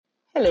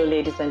Hello,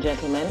 ladies and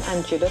gentlemen.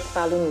 I'm Judith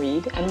Fallon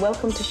Reed, and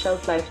welcome to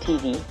Shelf Life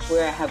TV,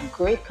 where I have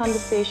great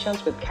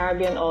conversations with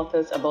Caribbean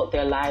authors about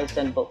their lives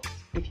and books.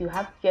 If you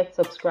haven't yet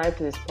subscribed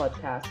to this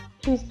podcast,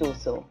 please do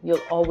so.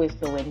 You'll always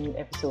know when new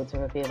episodes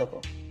are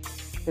available.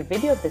 The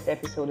video of this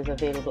episode is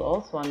available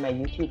also on my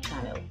YouTube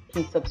channel.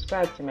 Please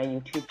subscribe to my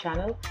YouTube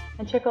channel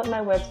and check out my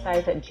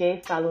website at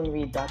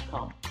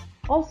jfallonreed.com.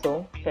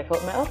 Also, check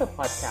out my other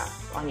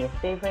podcasts on your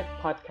favorite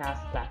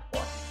podcast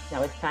platform.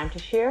 Now it's time to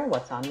share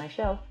what's on my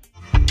shelf.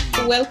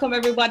 Welcome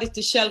everybody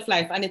to Shelf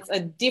Life, and it's a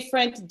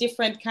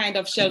different kind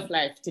of shelf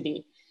life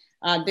today.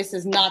 This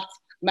is not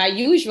my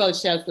usual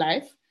shelf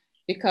life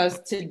because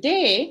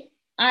today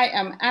I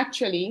am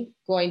actually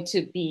going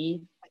to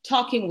be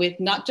talking with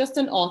not just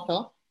an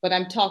author, but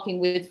I'm talking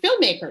with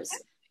filmmakers.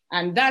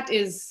 And that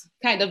is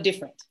kind of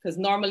different because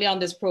normally on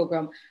this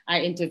program, I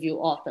interview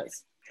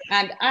authors.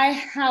 And I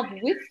have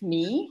with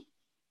me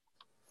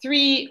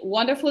three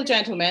wonderful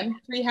gentlemen,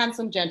 three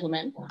handsome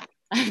gentlemen.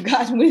 I've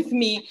got with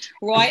me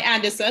Roy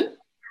Anderson,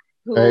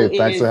 who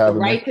is the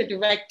writer,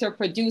 director,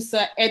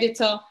 producer,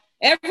 editor,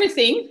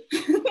 everything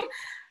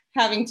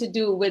having to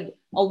do with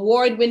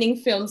award-winning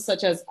films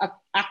such as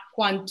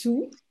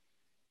Aquantu,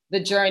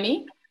 The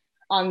Journey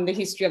on the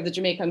history of the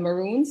Jamaican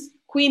Maroons,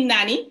 Queen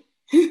Nanny,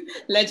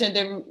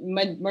 legendary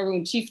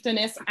Maroon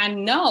chieftainess,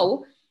 and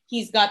now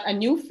he's got a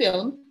new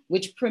film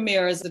which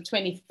premieres the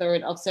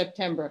 23rd of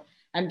September.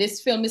 And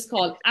this film is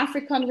called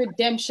African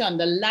Redemption,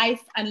 The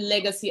Life and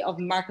Legacy of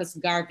Marcus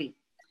Garvey.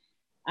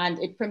 And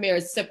it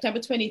premieres September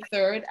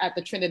 23rd at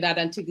the Trinidad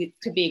and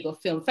Tobago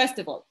Film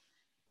Festival.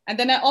 And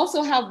then I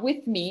also have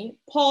with me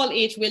Paul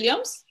H.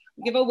 Williams.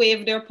 Give a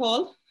wave there,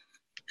 Paul.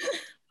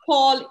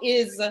 Paul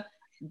is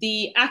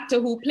the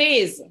actor who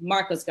plays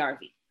Marcus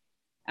Garvey.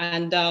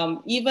 And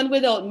even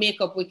without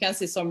makeup, we can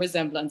see some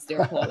resemblance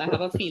there, Paul. I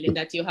have a feeling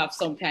that you have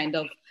some kind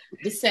of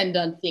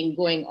descendant thing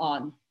going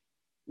on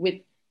with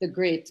the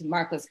great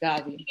Marcus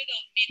Garvey.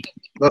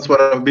 That's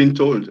what I've been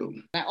told.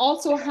 I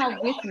also have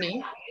with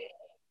me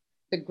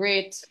the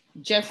great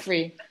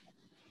Jeffrey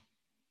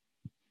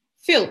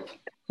Philp,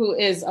 who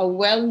is a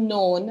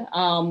well-known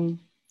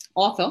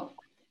author.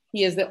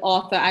 He is the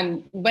author,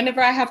 and whenever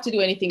I have to do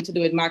anything to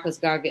do with Marcus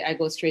Garvey, I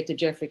go straight to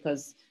Jeffrey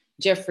because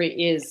Jeffrey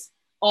is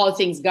all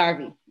things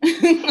Garvey,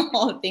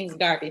 all things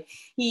Garvey.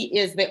 He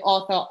is the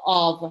author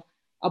of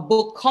a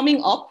book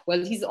coming up.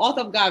 Well, he's the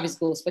author of Garvey's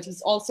Ghost, but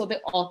he's also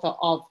the author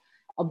of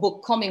a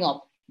book coming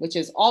up, which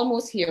is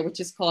almost here, which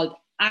is called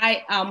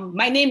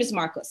My Name is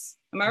Marcus.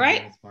 Am I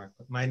right?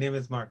 My name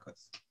is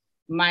Marcus.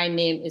 My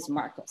Name is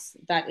Marcus.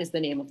 That is the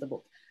name of the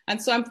book.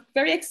 And so I'm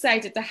very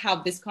excited to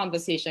have this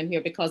conversation here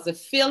because the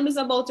film is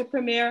about to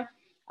premiere.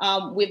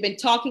 We've been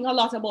talking a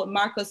lot about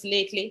Marcus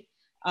lately.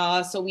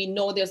 So we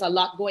know there's a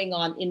lot going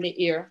on in the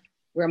air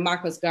where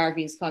Marcus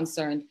Garvey is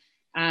concerned.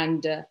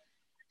 And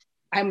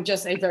I'm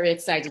just very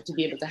excited to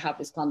be able to have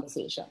this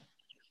conversation.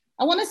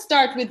 I want to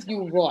start with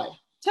you, Roy.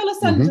 Tell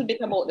us a little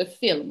bit about the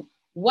film.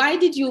 Why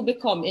did you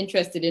become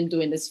interested in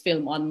doing this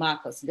film on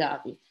Marcus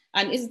Garvey?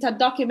 And is it a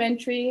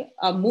documentary,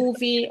 a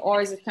movie,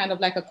 or is it kind of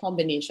like a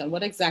combination?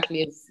 What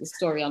exactly is the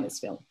story on this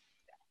film?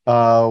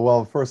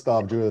 Well, first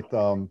off, Judith,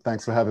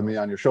 thanks for having me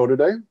on your show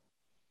today.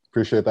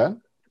 Appreciate that.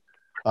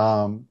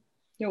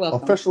 You're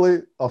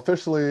welcome.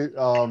 Officially,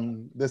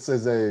 this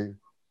is a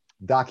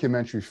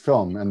documentary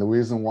film. And the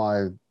reason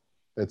why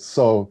it's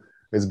so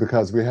is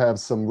because we have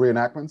some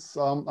reenactments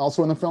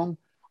also in the film.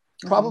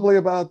 Probably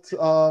about 8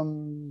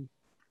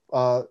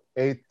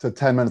 to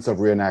 10 minutes of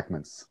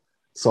reenactments.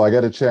 So I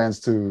get a chance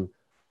to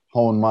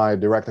hone my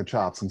director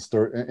chops and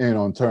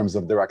in terms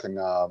of directing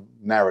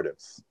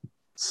narratives.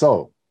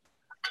 So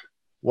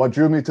what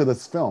drew me to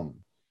this film?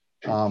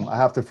 I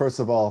have to first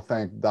of all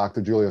thank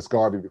Dr. Julius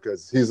Garvey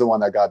because he's the one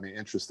that got me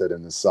interested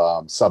in this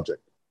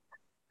subject.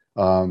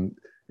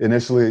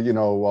 Initially,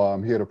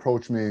 he had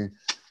approached me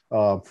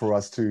for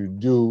us to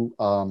do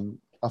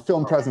a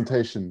film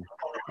presentation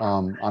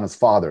on his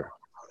father.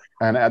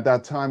 And at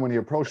that time when he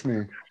approached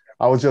me,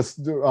 I was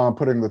just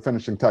putting the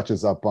finishing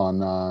touches up on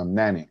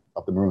Nanny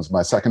of the Maroons,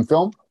 my second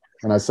film.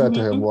 And I said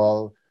to him,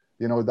 well,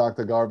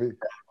 Dr. Garvey,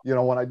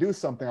 when I do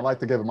something, I like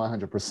to give it my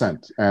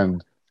 100%.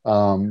 And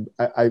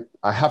I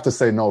have to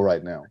say no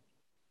right now.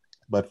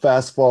 But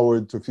fast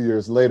forward to a few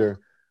years later,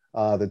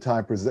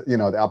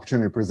 the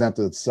opportunity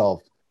presented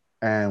itself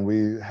and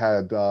we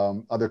had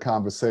other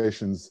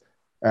conversations.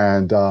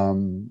 And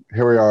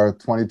here we are,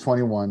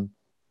 2021,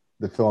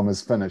 the film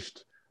is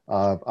finished.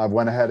 I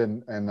went ahead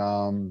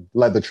and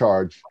led the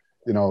charge,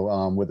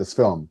 with this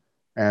film.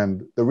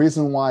 And the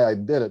reason why I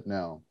did it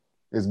now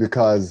is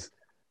because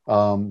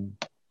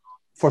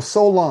for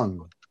so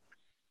long,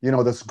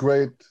 this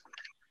great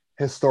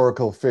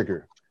historical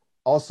figure,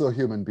 also a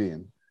human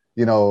being,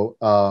 he's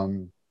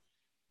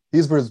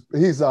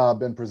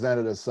been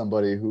presented as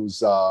somebody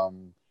who's a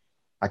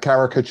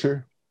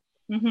caricature,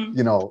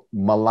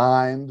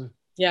 maligned.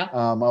 Yeah.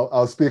 I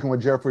was speaking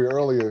with Jeffrey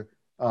earlier.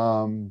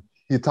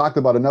 He talked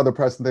about another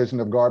presentation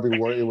of Garvey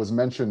where it was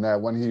mentioned that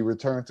when he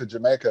returned to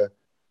Jamaica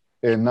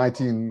in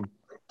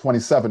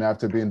 1927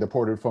 after being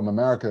deported from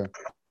America,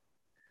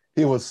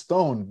 he was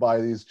stoned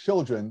by these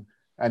children,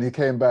 and he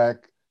came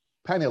back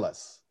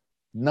penniless.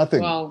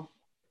 Nothing, Wow.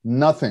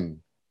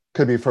 nothing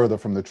could be further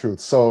from the truth.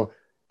 So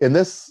in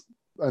this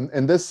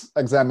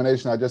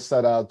examination, I just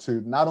set out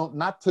to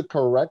not to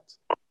correct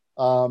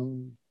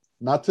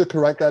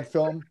that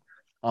film.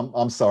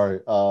 I'm sorry.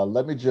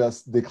 Let me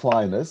just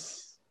decline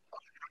this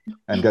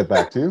and get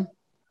back to you.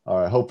 All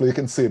right. Hopefully you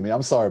can see me.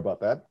 I'm sorry about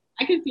that.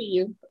 I can see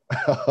you.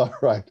 All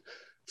right.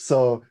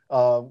 So,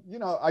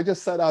 I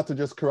just set out to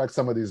just correct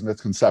some of these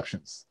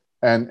misconceptions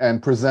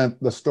and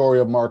present the story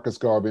of Marcus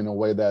Garvey in a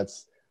way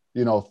that's,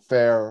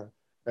 fair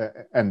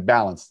and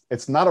balanced.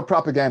 It's not a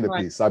propaganda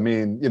piece. I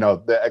mean,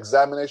 the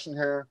examination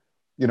here,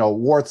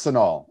 warts and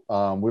all.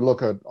 We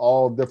look at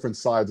all different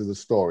sides of the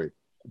story.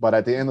 But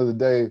at the end of the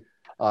day,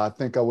 I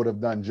think I would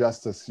have done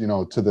justice,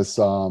 to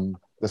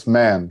this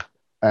man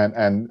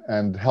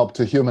and help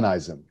to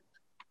humanize him.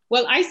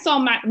 Well, I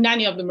saw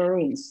Nanny of the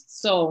Maroons,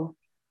 so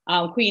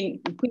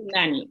Queen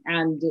Nanny,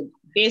 and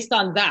based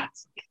on that,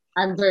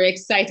 I'm very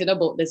excited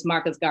about this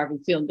Marcus Garvey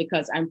film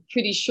because I'm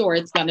pretty sure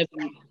it's going to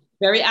be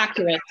very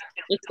accurate.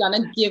 It's going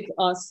to give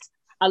us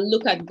a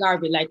look at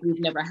Garvey like we've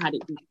never had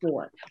it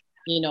before.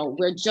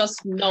 We're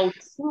just now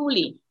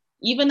truly,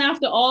 even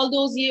after all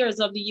those years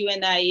of the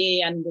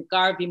UNIA and the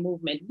Garvey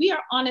movement, we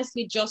are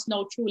honestly just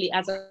now truly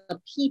as a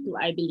people,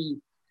 I believe,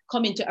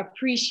 coming to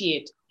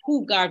appreciate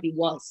who Garvey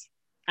was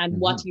and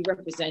what he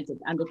represented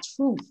and the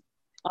truth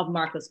of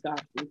Marcus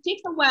Garvey. It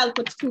takes a while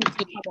for truth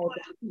to come out of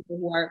the people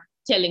who are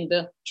telling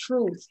the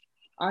truth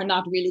are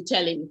not really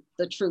telling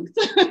the truth.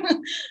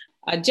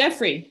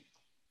 Jeffrey,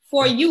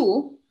 for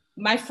you,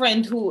 my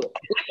friend who is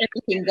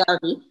everything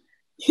Garvey,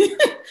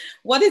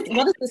 what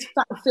does this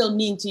film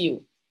mean to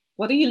you?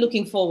 What are you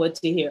looking forward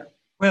to here?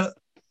 Well,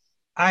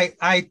 I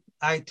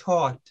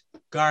taught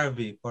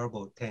Garvey for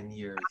about 10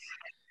 years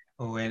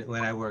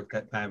when I worked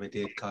at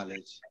Miami-Dade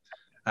College.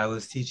 I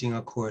was teaching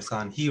a course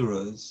on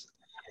heroes,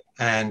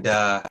 and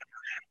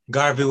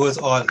Garvey was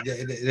all,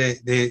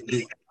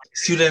 the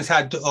students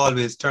had to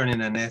always turn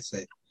in an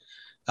essay.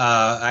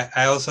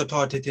 I also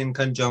taught it in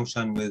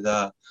conjunction with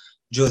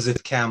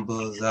Joseph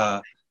Campbell's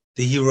The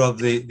Hero of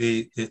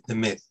the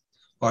Myth,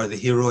 or the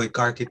heroic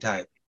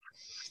archetype.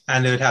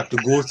 And they would have to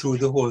go through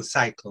the whole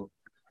cycle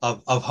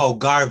of how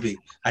Garvey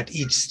at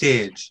each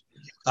stage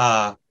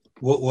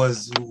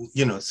was,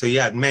 so you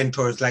had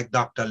mentors like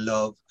Dr.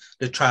 Love,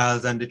 the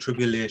trials and the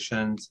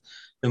tribulations,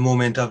 the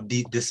moment of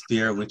deep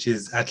despair, which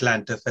is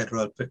Atlanta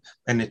Federal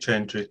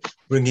Penitentiary,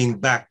 bringing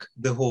back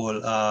the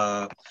whole,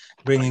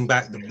 bringing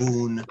back the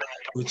boon,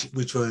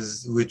 which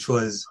was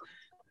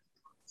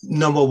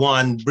number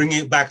one, bringing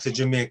it back to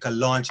Jamaica,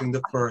 launching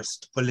the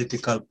first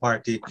political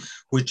party,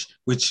 which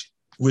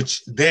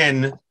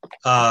then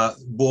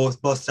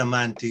both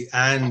Bustamante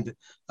and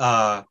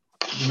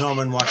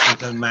Norman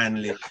Washington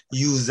Manley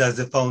used as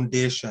a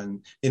foundation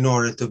in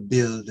order to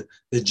build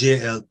the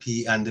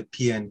JLP and the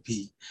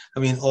PNP. I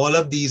mean, all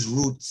of these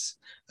roots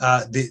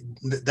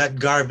that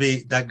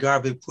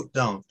Garvey put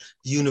down,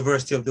 the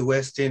University of the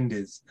West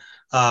Indies.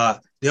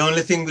 The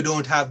only thing we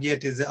don't have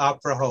yet is the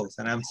Opera House,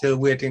 and I'm still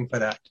waiting for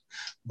that.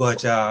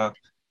 But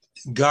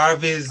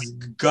Garvey's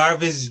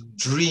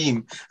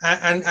dream,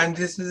 and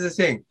this is the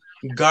thing,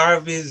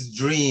 Garvey's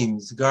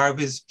dreams,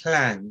 Garvey's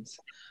plans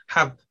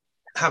have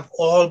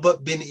all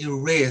but been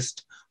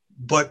erased,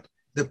 but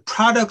the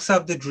products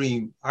of the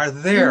dream are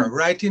there,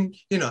 right in,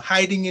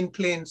 hiding in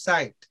plain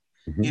sight.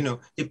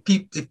 If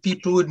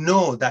people would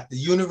know that the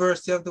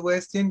University of the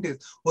West Indies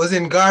was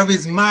in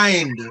Garvey's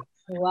mind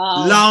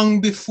long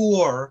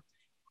before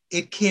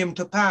it came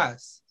to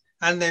pass.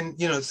 And then,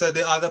 so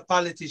the other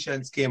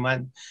politicians came,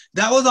 and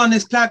that was on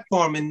his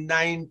platform in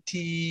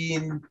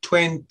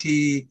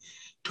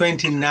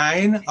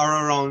 1929 or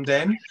around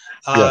then.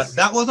 Yes.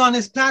 That was on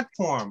his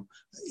platform.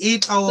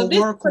 8-hour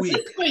work week.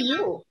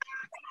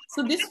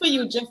 So this for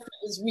you, Jeffrey,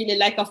 is really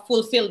like a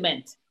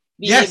fulfillment.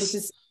 Being Yes. able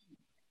to see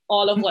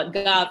all of what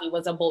Garvey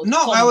was about.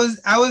 No, I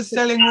was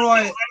telling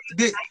Roy,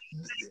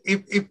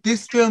 if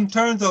this film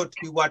turns out to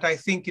be what I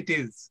think it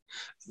is,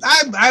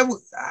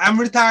 I'm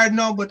retired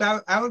now, but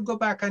I would go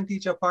back and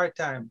teach a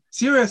part-time.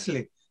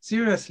 Seriously.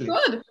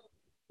 Good.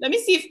 Let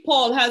me see if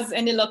Paul has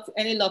any luck.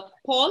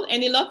 Paul,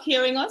 any luck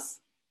hearing us?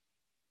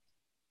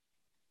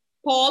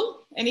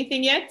 Paul,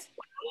 anything yet?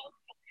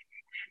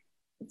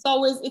 It's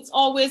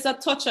always a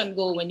touch and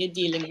go when you're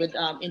dealing with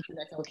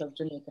internet out of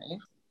Jamaica.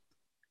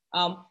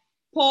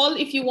 Paul,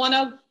 if you want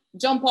to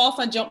jump off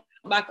and jump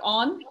back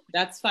on,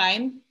 that's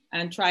fine.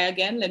 And try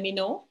again, let me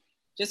know.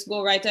 Just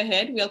go right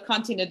ahead. We'll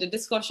continue the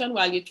discussion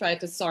while you try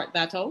to sort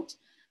that out.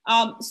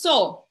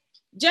 So,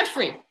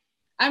 Jeffrey,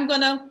 I'm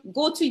going to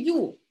go to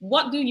you.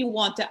 What do you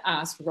want to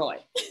ask Roy?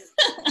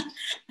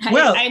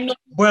 I know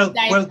ask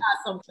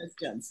some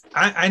questions.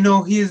 I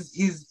know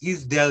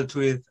he's dealt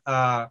with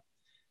the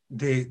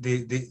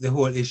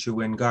whole issue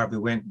when Garvey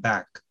went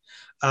back.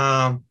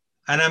 And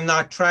I'm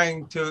not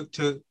trying to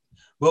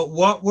but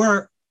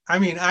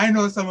I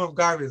know some of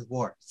Garvey's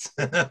wars.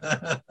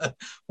 But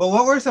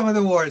what were some of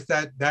the wars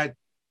that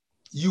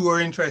you were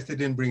interested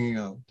in bringing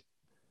out?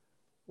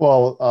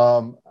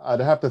 Well, I'd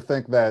have to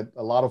think that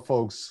a lot of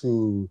folks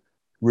who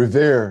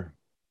revere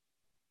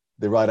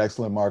the Right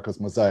Excellent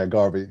Marcus Mosiah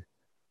Garvey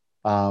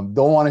don't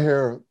want to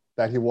hear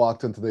that he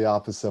walked into the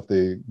office of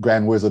the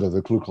Grand Wizard of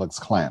the Ku Klux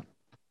Klan,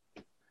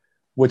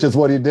 which is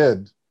what he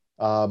did,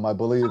 I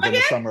believe, in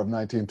the summer of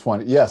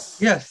 1920. Yes.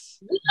 Yes.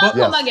 We'll not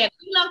come again.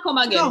 We'll not come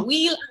again. No.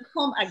 We'll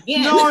come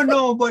again.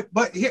 No,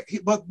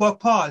 but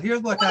Paul,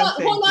 here's what I'm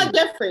saying. Hold on,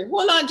 Jeffrey.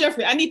 Hold on,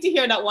 Jeffrey. I need to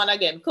hear that one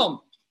again. Come.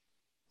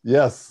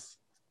 Yes.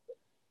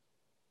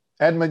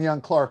 Edmund Young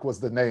Clark was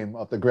the name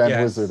of the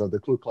Grand Wizard of the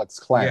Ku Klux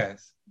Klan.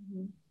 Yes.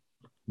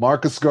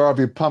 Marcus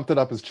Garvey pumped it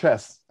up his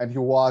chest and he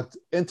walked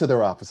into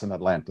their office in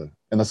Atlanta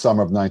in the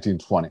summer of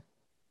 1920.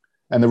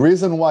 And the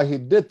reason why he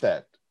did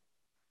that,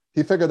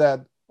 he figured that,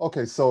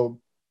 okay, so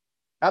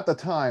at the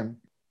time,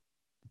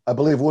 I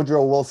believe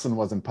Woodrow Wilson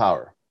was in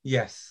power.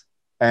 Yes.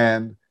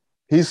 And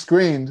he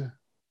screened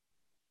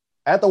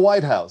at the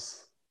White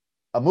House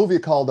a movie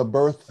called The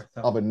Birth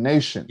of a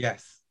Nation.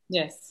 Yes.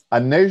 Yes.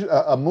 A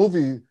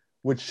movie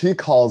which he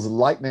calls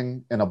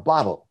Lightning in a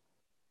Bottle.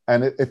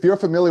 And if you're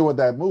familiar with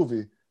that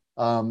movie,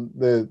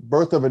 The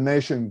Birth of a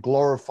Nation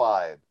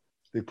glorified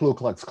the Ku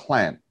Klux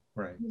Klan.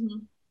 Right. Mm-hmm.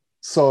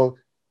 So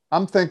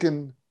I'm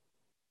thinking,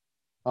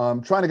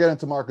 trying to get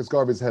into Marcus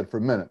Garvey's head for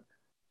a minute.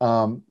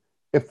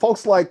 If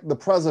folks like the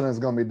president is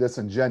going to be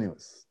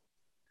disingenuous,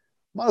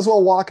 might as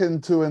well walk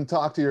into and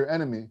talk to your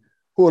enemy,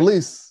 who at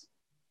least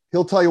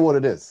he'll tell you what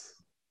it is.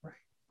 Right.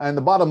 And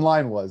the bottom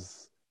line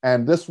was,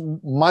 and this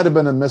might have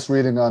been a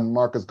misreading on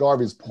Marcus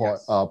Garvey's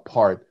part,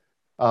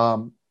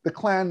 the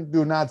Klan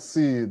do not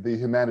see the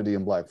humanity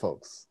in Black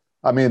folks.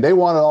 I mean, they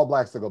wanted all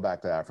Blacks to go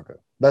back to Africa.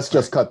 Let's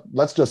just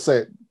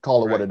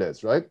call it what it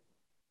is, right?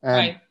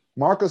 And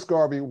Marcus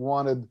Garvey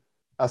wanted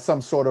some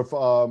sort of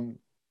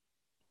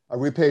a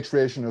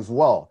repatriation as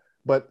well.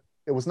 But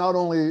it was not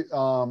only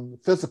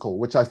physical,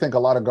 which I think a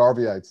lot of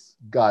Garveyites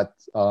got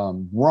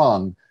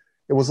wrong.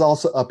 It was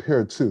also up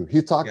here too.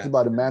 He talked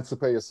about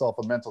emancipate yourself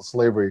from mental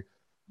slavery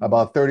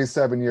about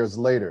 37 years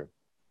later.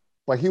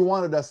 But he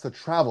wanted us to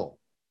travel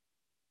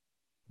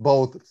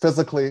both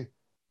physically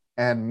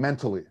and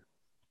mentally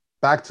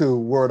back to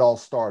where it all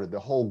started, the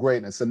whole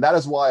greatness. And that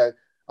is why,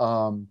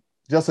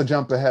 just to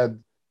jump ahead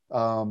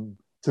to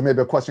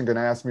maybe a question you're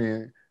going to ask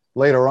me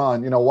later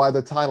on, why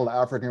the title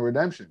African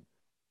Redemption?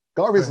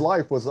 Garvey's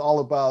life was all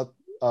about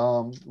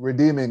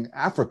redeeming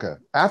Africa.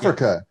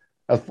 Africa,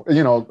 as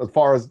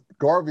far as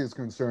Garvey is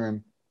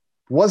concerned,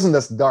 wasn't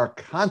this dark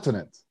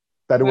continent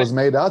that it was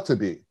made out to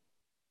be,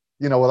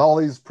 with all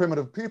these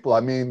primitive people. I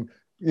mean,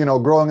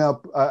 growing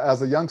up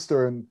as a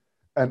youngster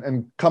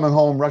and coming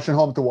home, rushing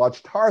home to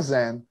watch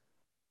Tarzan,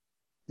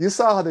 you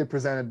saw how they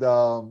presented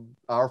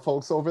our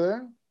folks over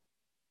there.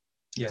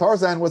 Yes.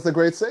 Tarzan was the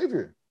great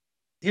savior.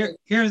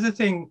 Here's the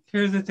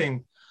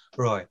thing,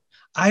 Roy.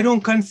 I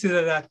don't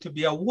consider that to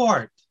be a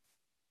wart,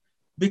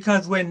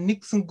 because when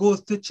Nixon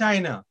goes to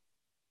China,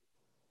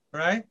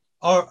 right,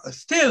 or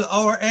still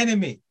our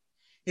enemy,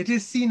 it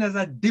is seen as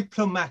a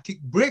diplomatic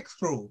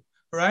breakthrough,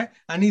 right?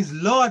 And his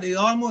Lord, he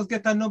almost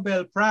get a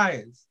Nobel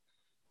Prize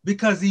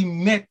because he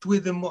met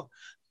with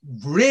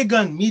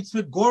Reagan meets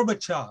with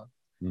Gorbachev,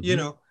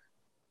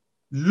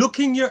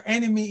 looking your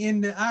enemy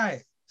in the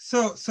eye.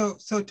 So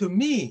to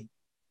me,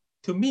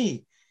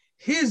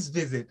 his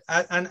visit,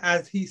 and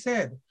as he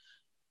said,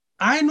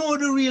 I know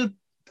the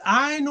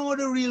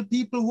real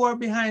people who are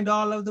behind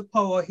all of the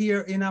power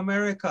here in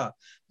America.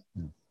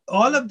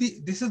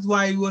 This is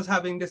why he was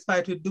having this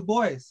fight with Du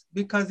Bois,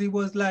 because he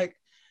was like,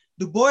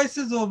 Du Bois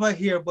is over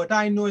here, but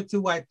I know it's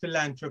a white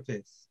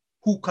philanthropist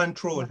who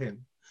control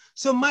him.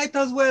 So might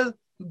as well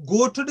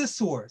go to the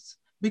source,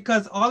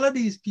 because all of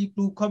these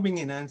people coming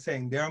in and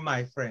saying they're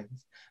my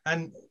friends,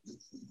 and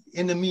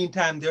in the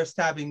meantime, they're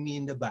stabbing me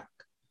in the back,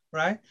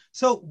 right?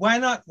 So why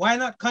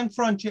not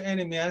confront your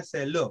enemy and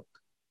say, look,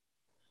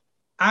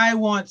 I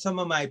want some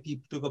of my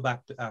people to go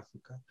back to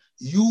Africa.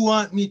 You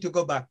want me to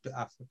go back to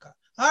Africa.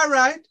 All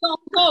right.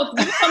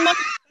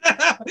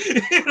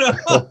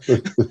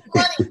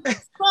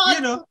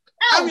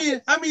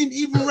 I mean,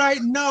 even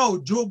right now,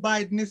 Joe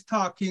Biden is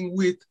talking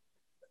with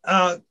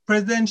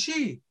President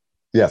Xi.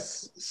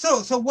 Yes.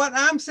 So what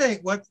I'm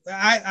saying,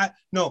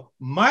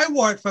 my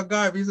word for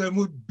Garvey is I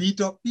would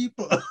beat up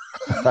people.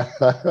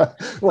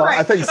 Well,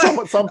 I think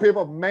some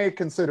people may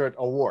consider it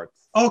a wart.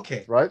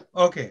 Okay. Right?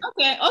 Okay.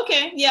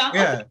 Yeah.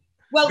 Okay.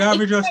 Well,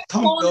 Garvey just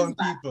thumped down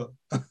people.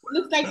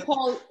 Looks like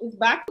Paul is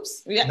back.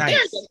 Yeah, nice.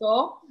 There you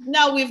go.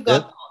 Now we've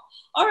got Paul.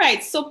 All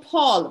right. So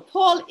Paul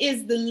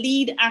is the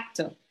lead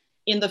actor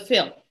in the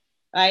film,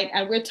 right?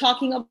 And we're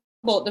talking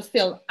about the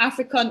film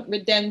African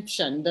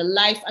Redemption, the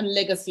life and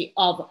legacy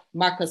of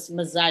Marcus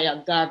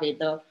Mosiah Garvey.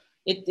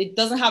 It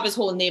doesn't have his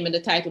whole name in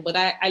the title, but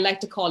I like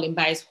to call him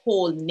by his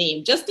whole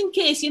name, just in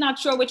case you're not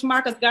sure which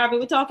Marcus Garvey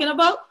we're talking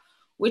about.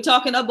 We're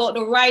talking about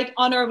the Right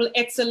Honorable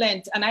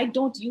Excellent, and I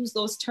don't use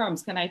those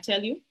terms, can I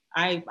tell you?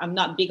 I'm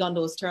not big on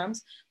those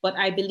terms, but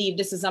I believe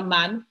this is a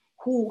man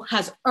who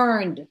has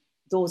earned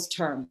those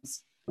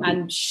terms,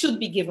 and should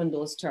be given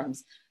those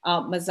terms,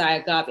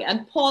 Messiah Garvey.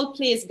 And Paul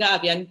plays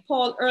Garvey. And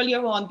Paul,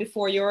 earlier on,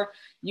 before your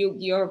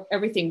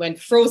everything went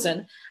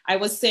frozen, I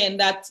was saying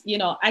that, you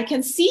know, I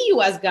can see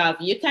you as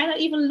Garvey. You kind of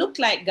even look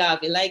like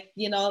Garvey, like,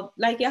 you know,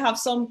 like you have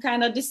some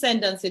kind of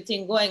descendancy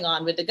thing going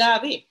on with the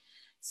Garvey.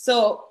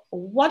 So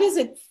what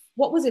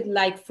was it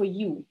like for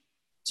you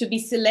to be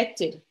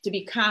selected, to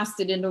be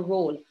casted in the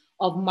role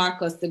of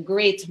Marcus, the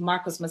great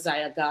Marcus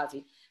Messiah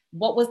Garvey?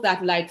 What was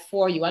that like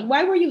for you? And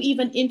why were you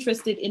even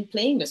interested in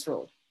playing this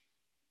role?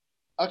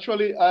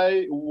 Actually,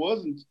 I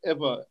wasn't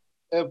ever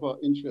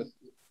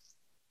interested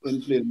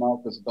in playing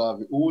Marcus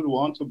Garvey. Who would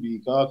want to be?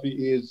 Garvey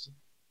is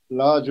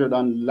larger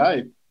than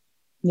life.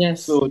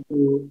 Yes. So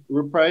to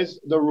reprise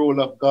the role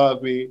of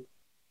Garvey,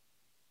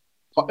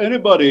 for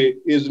anybody,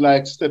 is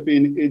like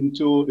stepping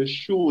into the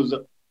shoes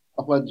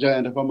of a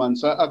giant of a man.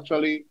 So I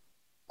actually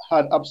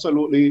had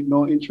absolutely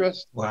no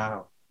interest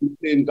in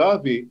playing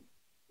Garvey.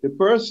 The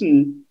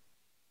person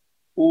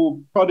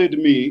who prodded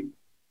me,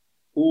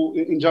 who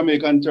in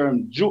Jamaican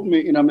term, juked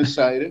me in my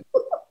side,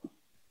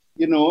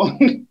 you know,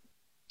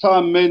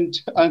 torment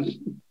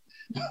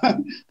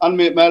and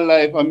made my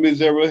life a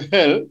miserable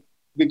hell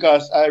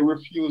because I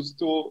refused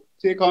to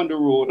take on the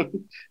role,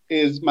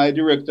 is my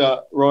director,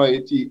 Roy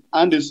T.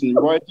 Anderson.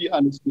 Roy T.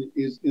 Anderson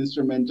is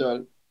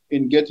instrumental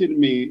in getting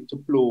me to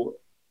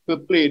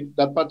play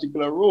that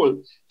particular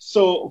role.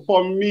 So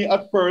for me,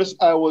 at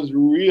first, I was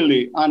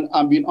really, and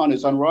I'm being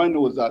honest, and Roy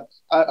knows that,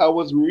 I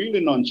was really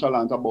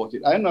nonchalant about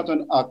it. I'm not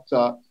an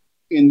actor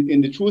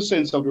in the true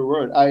sense of the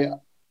word.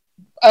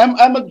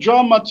 I'm a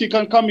dramatic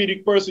and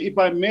comedic person, if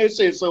I may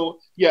say so.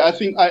 Yeah, I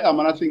think I am,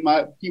 and I think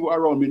my people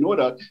around me know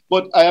that.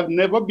 But I have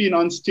never been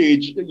on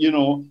stage, you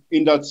know,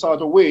 in that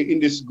sort of way, in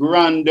this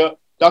grand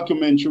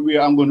documentary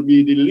where I'm going to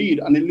be the lead.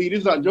 And the lead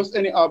is not just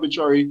any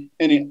arbitrary,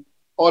 any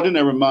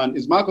ordinary man,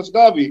 is Marcus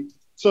Garvey.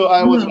 So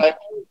I was like,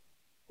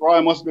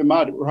 Roy must be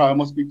mad, Roy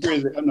must be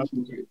crazy. I'm not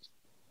into it.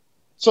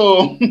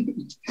 So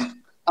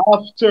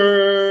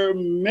after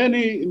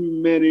many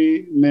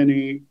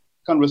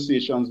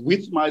conversations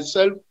with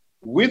myself,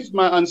 with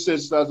my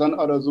ancestors and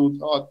others who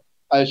thought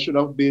I should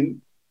have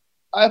been,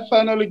 I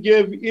finally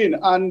gave in.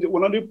 And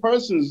one of the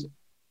persons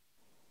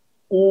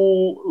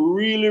who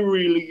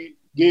really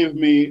gave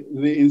me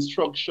the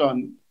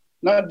instruction,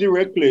 not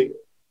directly,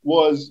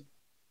 was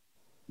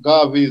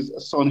Garvey's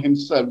son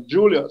himself,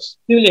 Julius.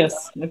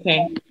 Julius,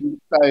 okay.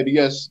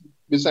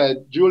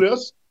 Beside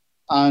Julius,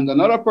 and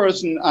another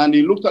person, and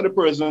he looked at the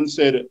person and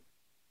said,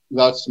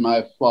 "That's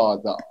my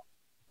father."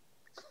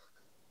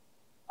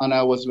 And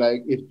I was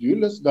like, if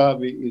Julius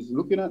Garvey is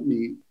looking at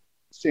me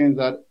saying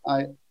that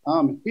I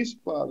am his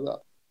father,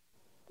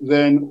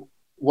 then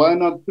why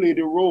not play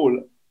the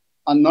role?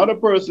 Another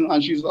person,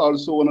 and she's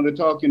also one of the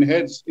talking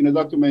heads in the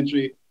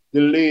documentary,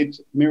 the late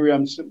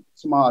Miriam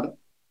Smart.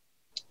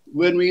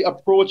 When we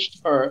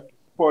approached her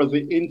for the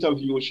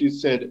interview, she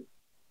said,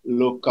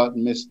 "Look at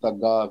Mr.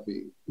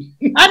 Garvey."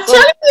 I'm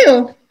telling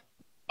you.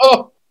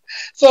 Oh,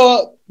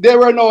 so they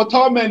were now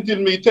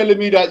tormenting me, telling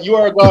me that you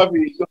are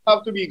Garvey, you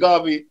have to be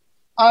Garvey.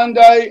 And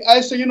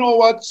I say, you know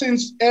what,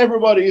 since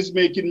everybody is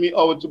making me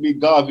out to be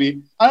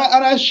Garvey,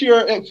 and I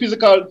share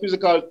physical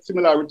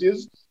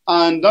similarities,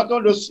 and not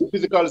just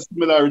physical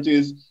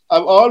similarities,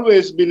 I've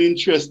always been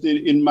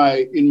interested in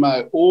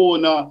my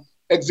own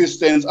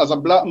existence as a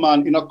black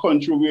man in a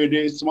country where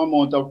there is some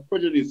amount of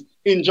prejudice.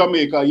 In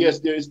Jamaica, yes,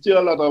 there is still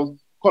a lot of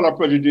color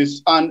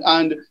prejudice.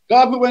 And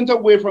Garvey went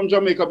away from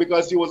Jamaica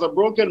because he was a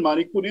broken man.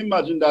 He couldn't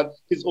imagine that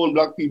his own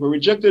black people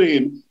rejected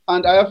him.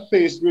 And I have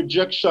faced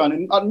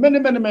rejection at many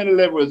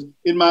levels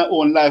in my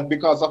own life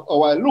because of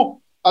how I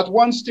look. At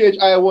one stage,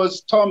 I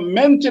was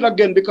tormented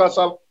again because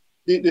of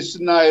the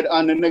snide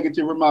and the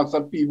negative remarks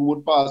that people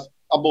would pass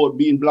about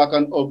being black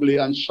and ugly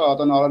and short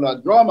and all of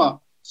that drama.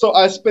 So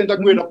I spent a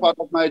greater part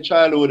of my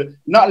childhood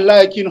not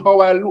liking how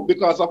I look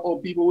because of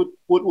how people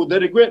would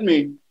denigrate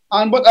me.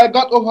 But I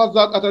got over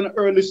that at an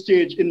early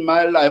stage in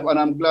my life, and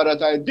I'm glad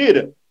that I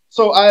did.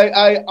 So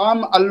I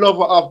am a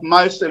lover of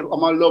myself.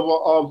 I'm a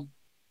lover of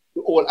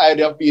the whole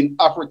idea of being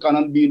African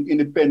and being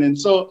independent.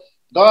 So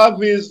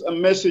Garvey's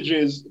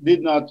messages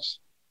did not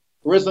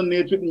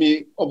resonate with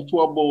me up to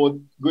about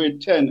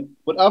grade 10.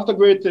 But after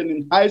grade 10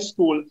 in high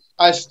school,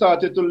 I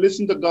started to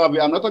listen to Garvey.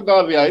 I'm not a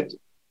Garveyite,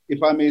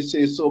 if I may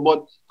say so,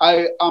 but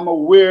I am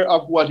aware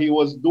of what he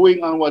was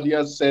doing and what he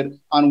has said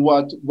and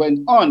what went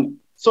on.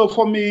 So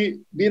for me,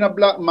 being a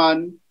black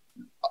man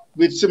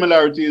with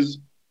similarities,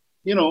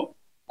 you know,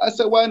 I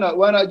said, why not?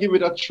 Why not give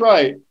it a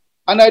try?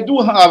 And I do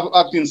have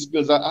acting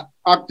skills. I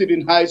acted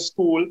in high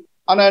school,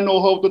 and I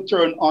know how to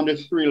turn on the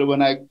thrill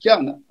when I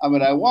can and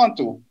when I want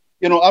to.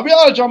 You know, and we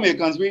all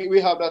Jamaicans,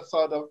 we have that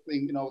sort of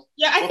thing, you know.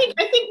 Yeah, I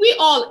think we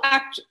all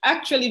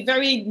actually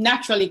very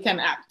naturally can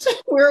act.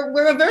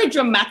 We're a very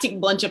dramatic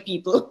bunch of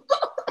people.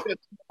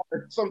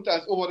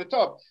 Sometimes over the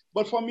top.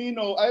 But for me,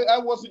 no, I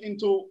wasn't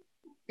into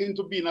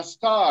being a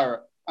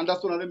star. And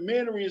that's one of the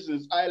main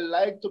reasons I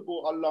like to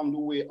go along the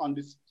way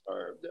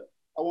undisturbed.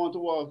 I want to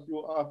walk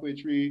through halfway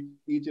tree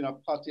eating a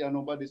patty and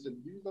nobody said,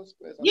 Jesus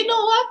Christ. You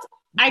know what?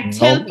 I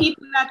tell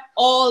people that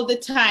all the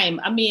time.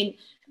 I mean,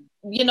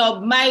 you know,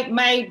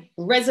 my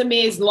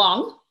resume is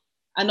long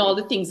and all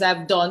the things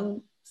I've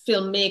done,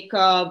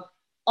 filmmaker,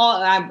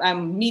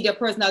 I'm media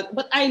personal,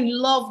 but I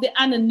love the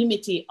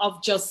anonymity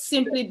of just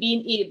simply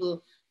being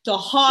able to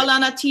haul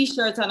on a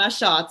t-shirt and a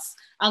shorts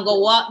and go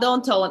walk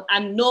downtown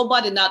and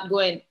nobody not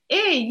going,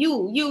 hey,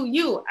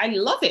 you. I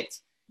love it.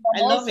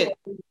 I love it.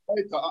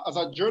 As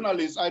a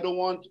journalist, I don't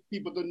want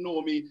people to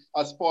know me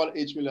as Paul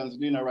H. Williams,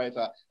 dinner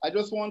writer. I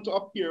just want to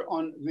appear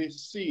on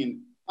this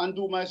scene and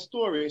do my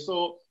story.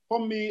 So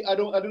for me, I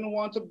didn't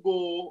want to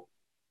go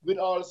with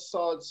all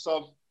sorts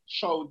of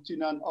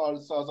shouting and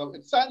all sorts of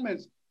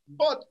excitements.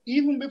 But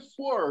even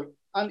before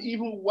and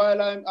even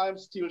while I'm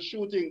still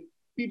shooting,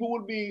 people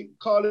would be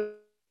calling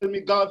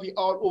me Garvey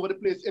all over the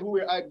place.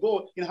 Everywhere I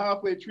go in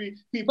halfway tree,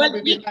 people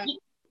will be behind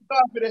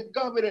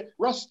Garvey.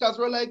 Rastas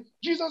were like,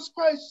 Jesus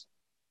Christ.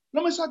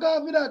 No, Mr.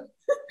 Garvey, that.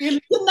 You're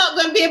not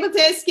going to be able to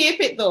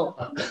escape it, though.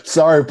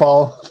 Sorry,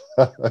 Paul.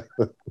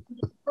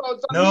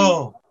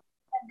 No,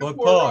 but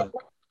Paul.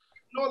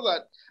 Know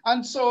that.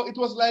 And so it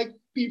was like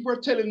people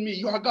were telling me,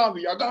 you're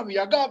Garvey.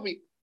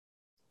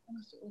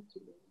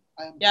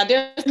 Yeah,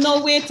 there's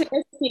no way to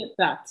escape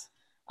that.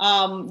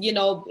 You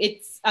know,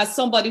 it's as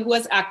somebody who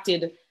has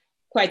acted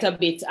quite a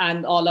bit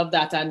and all of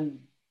that and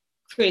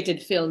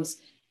created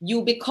films,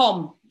 you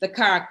become the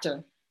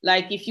character.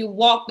 Like if you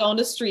walk down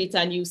the street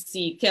and you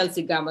see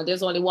Kelsey Grammer,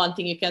 there's only one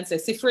thing you can say,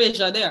 see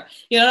Fraser there.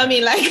 You know what I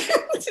mean? Like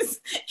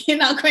you're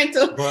not going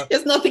to,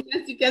 there's nothing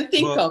else you can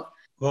think of.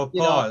 Well,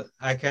 Paul,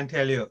 I can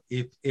tell you,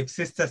 if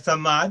Sister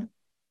Samad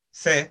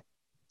say,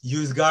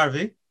 use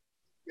Garvey,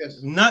 yes.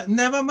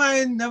 Never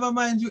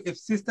mind you. If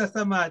Sister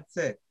Samad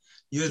say,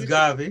 use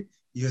Garvey.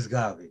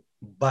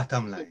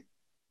 Bottom line.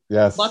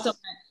 Yes. Bottom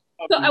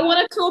line. So I want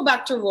to throw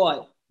back to Roy.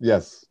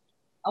 Yes.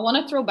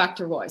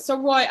 So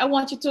Roy, I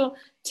want you to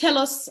tell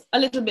us a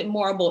little bit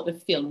more about the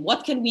film.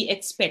 What can we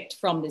expect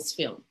from this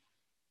film?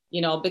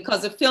 You know,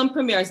 because the film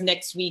premieres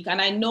next week,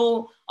 and I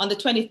know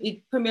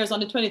it premieres on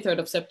the 23rd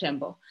of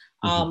September.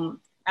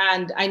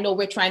 And I know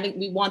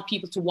we want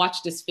people to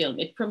watch this film.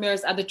 It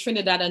premieres at the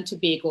Trinidad and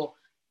Tobago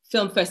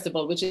Film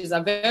Festival, which is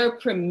a very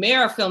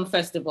premier film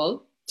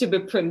festival to be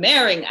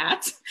premiering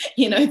at.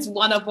 You know, it's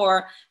one of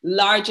our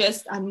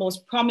largest and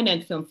most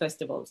prominent film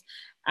festivals.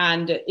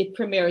 And it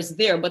premieres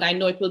there, but I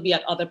know it will be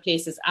at other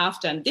places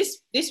after. And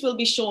this will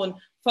be shown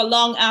for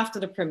long after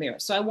the premiere.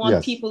 So I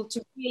want people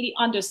to really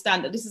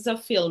understand that this is a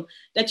film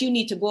that you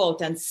need to go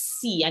out and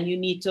see, and you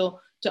need to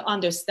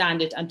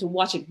understand it and to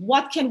watch it.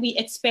 What can we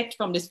expect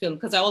from this film?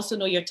 Because I also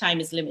know your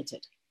time is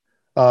limited.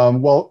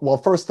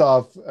 Well, first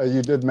off,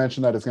 you did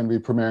mention that it's going to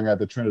be premiering at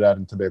the Trinidad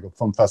and Tobago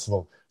Film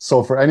Festival.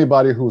 So for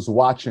anybody who's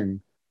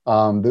watching,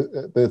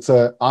 it's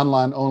an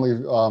online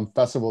only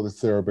festival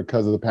that's there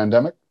because of the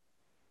pandemic.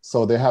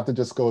 So they have to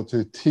just go to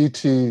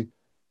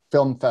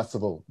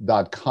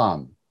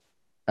ttfilmfestival.com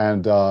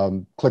and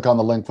click on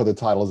the link for the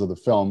titles of the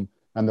film,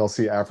 and they'll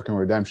see African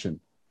Redemption.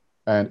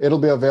 And it'll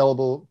be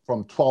available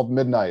from 12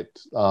 midnight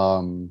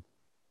a.m.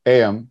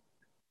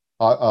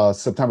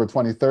 September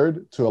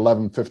 23rd to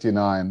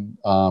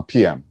 11:59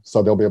 p.m.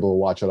 So they'll be able to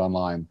watch it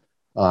online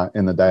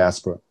in the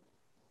diaspora.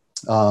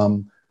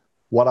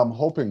 What I'm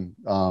hoping,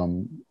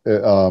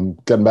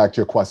 getting back to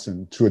your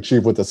question, to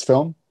achieve with this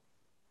film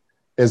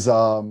is,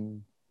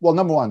 well,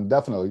 number one,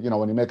 definitely, you know,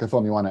 when you make a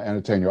film, you want to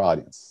entertain your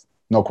audience.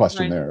 No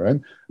question there, right?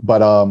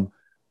 But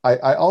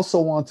I also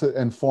want to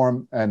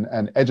inform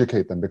and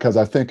educate them, because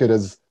I think it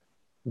is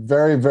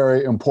very,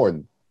 very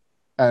important.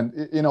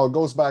 And, you know, it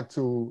goes back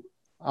to,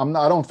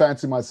 I don't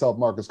fancy myself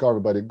Marcus Garvey,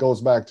 but it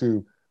goes back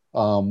to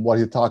what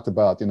he talked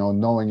about, you know,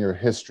 knowing your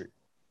history.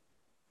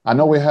 I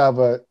know we have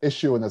an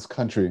issue in this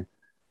country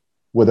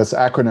with this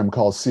acronym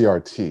called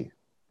CRT.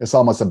 It's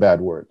almost a bad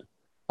word.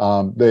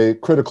 The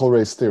critical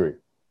race theory,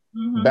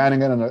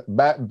 banning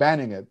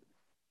it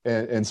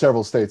in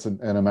several states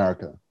in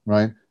America,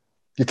 right?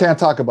 You can't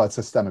talk about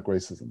systemic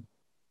racism.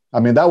 I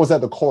mean, that was at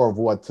the core of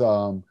what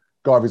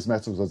Garvey's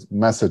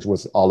message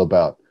was all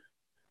about.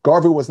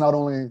 Garvey was not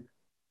only,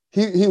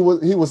 he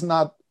was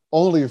not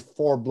only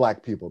for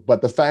Black people,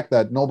 but the fact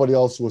that nobody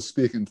else was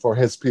speaking for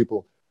his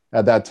people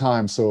at that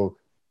time, so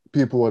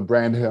people would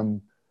brand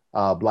him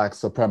Black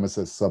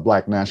supremacist,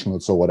 Black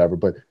nationalist, or whatever.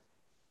 But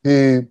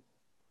he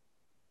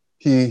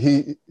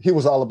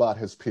was all about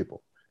his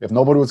people. If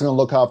nobody was going to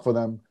look out for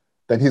them,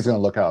 then he's going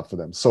to look out for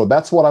them. So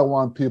that's what I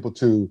want people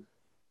to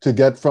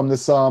get from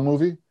this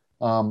movie.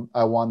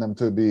 I want them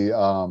to be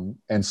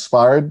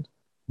inspired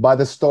by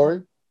the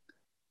story.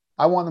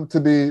 I want them to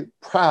be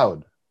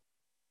proud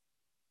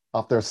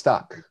of their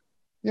stock.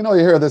 You know, you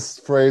hear this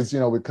phrase, you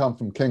know, we come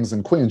from kings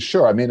and queens.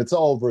 Sure, I mean, it's an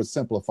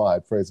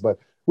oversimplified phrase, but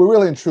we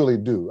really and truly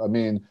do. I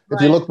mean, if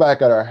you look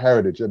back at our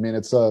heritage, I mean,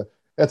 it's a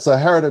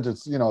heritage.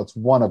 It's, you know, it's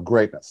one of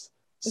greatness.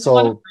 It's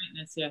one of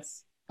greatness,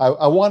 yes.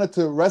 I wanted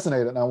to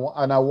resonate,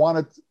 and I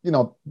wanted, you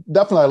know,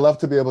 definitely I'd love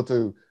to be able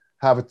to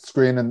have it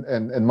screen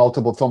in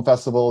multiple film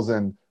festivals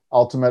and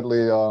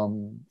ultimately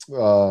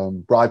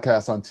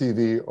broadcast on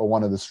TV or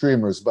one of the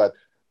streamers. But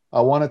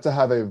I want it to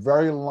have a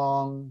very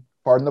long,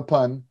 pardon the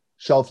pun,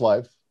 shelf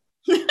life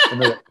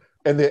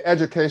in the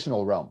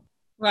educational realm.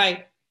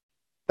 Right.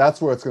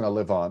 That's where it's going to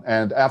live on.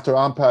 And after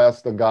I'm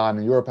passed and gone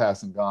and you're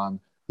passed and gone,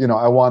 you know,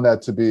 I want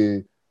that to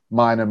be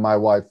mine and my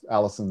wife,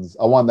 Allison's.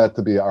 I want that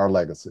to be our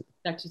legacy.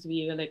 That should be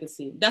your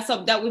legacy.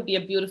 That would be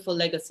a beautiful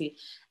legacy.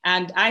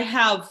 And I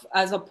have,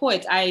 as a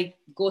poet, I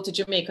go to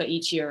Jamaica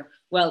each year.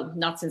 Well,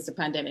 not since the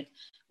pandemic,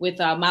 with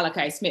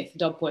Malachi Smith,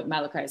 dub poet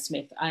Malachi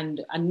Smith,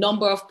 and a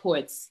number of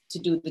poets to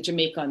do the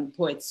Jamaican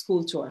Poets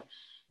School Tour.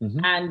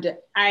 Mm-hmm. And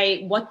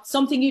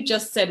something you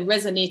just said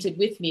resonated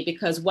with me,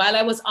 because while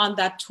I was on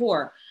that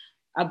tour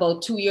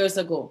about 2 years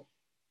ago,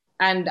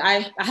 and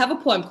I have a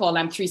poem called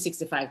I'm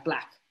 365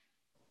 Black.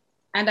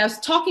 And I was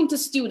talking to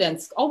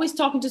students, always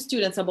talking to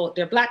students about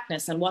their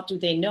Blackness and what do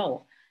they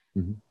know.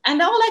 Mm-hmm.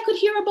 And all I could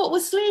hear about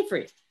was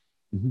slavery.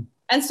 Mm-hmm.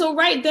 And so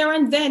right there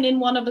and then in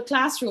one of the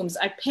classrooms,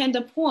 I penned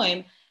a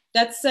poem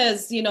that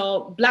says, you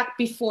know, Black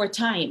before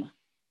time.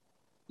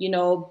 You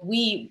know,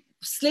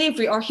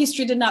 slavery, our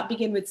history did not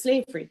begin with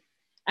slavery.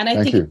 And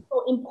I think it's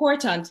so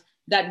important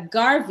that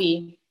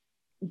Garvey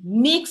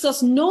makes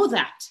us know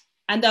that,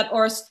 and that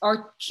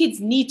our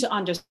kids need to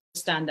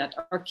understand that.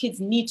 Our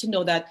kids need to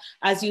know that,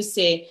 as you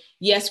say,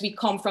 yes, we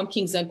come from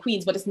kings and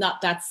queens, but it's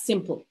not that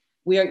simple.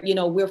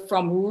 We're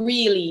from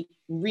really,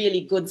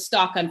 really good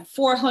stock, and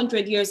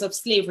 400 years of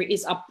slavery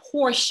is a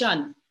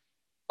portion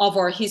of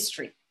our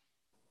history.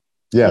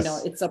 Yes. You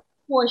know, it's a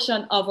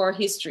portion of our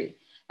history.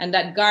 And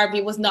that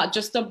Garvey was not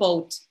just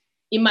about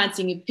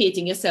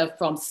emancipating yourself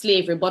from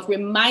slavery, but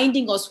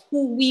reminding us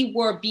who we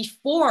were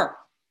before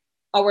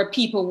our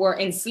people were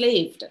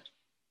enslaved.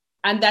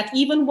 And that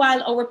even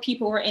while our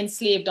people were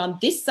enslaved on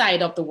this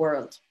side of the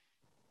world,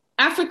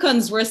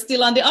 Africans were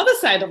still on the other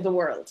side of the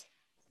world,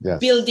 yes,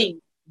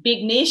 building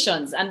big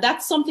nations. And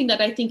that's something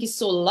that I think is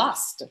so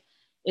lost,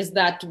 is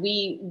that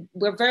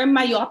we're very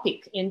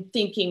myopic in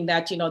thinking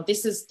that, you know,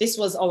 this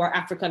was our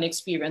African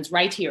experience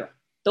right here,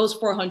 those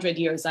 400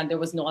 years, and there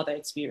was no other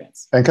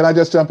experience. And can I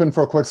just jump in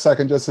for a quick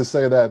second just to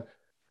say that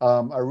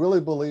I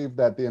really believe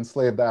that the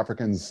enslaved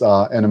Africans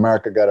in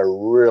America got a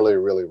really,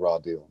 really raw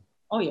deal.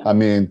 Oh, yeah. I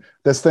mean,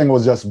 this thing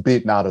was just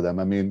beaten out of them.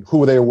 I mean,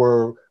 who they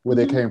were, where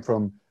they came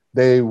from,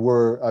 they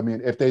were, I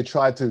mean, if they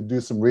tried to do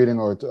some reading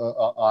or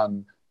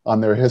on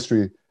their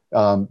history,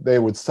 they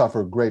would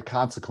suffer great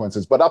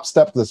consequences. But up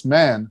stepped this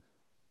man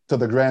to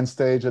the grand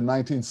stage in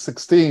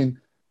 1916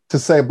 to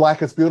say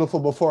Black is beautiful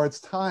before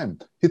its time.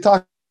 He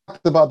talked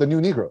about the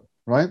new Negro,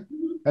 right?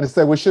 And he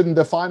said we shouldn't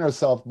define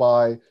ourselves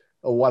by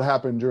what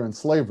happened during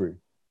slavery.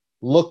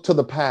 Look to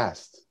the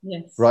past,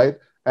 yes, right?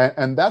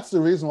 And that's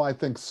the reason why I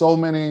think so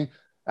many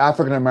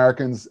African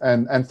Americans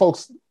and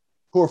folks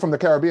who were from the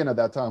Caribbean at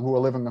that time, who were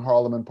living in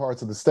Harlem and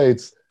parts of the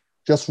States,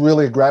 just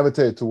really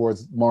gravitated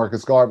towards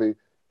Marcus Garvey.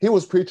 He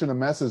was preaching a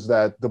message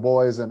that Du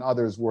Bois and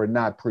others were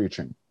not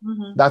preaching.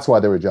 Mm-hmm. That's why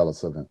they were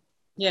jealous of him.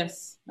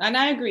 Yes, and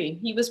I agree.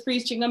 He was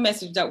preaching a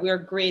message that we're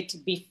great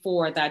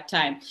before that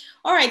time.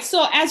 All right,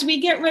 so as we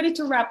get ready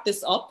to wrap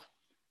this up,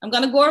 I'm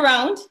going to go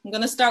around. I'm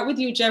going to start with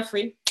you,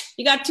 Jeffrey.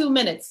 You got 2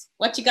 minutes.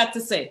 What you got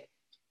to say?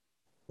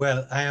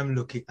 Well, I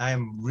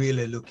am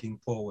really looking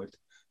forward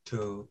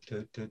to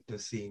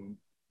seeing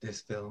this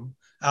film.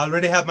 I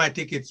already have my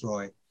tickets,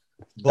 Roy.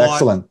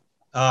 Excellent.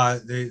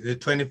 The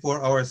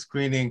 24-hour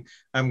screening,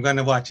 I'm going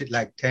to watch it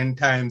like 10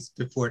 times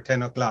before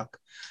 10 o'clock.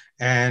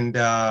 And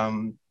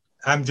I'm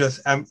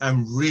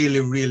really,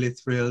 really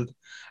thrilled.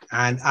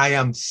 And I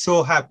am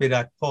so happy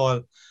that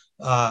Paul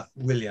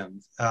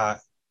Williams,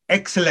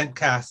 excellent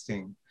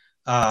casting.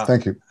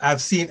 Thank you.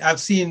 I've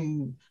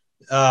seen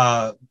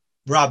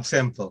Rob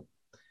Semple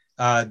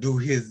do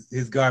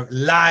his Garvey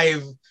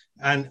live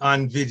and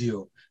on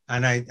video,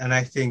 and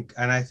I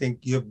think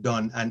you've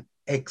done an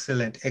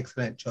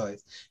excellent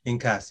choice in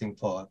casting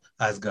Paul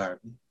as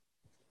Garvey.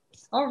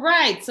 All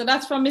right, so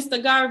that's from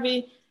Mr.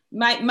 Garvey.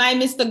 My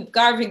Mr.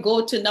 Garvey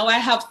go-to. Now I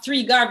have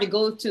 3 Garvey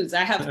go-tos.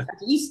 I have at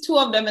least 2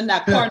 of them in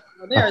that corner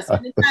there. So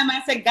anytime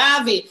I say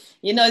Garvey,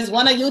 you know, it's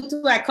one of you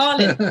 2 I call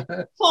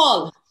it.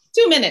 Paul,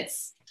 2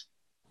 minutes.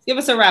 Give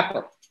us a wrap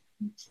up.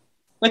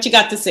 What you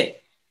got to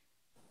say?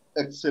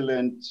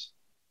 Excellent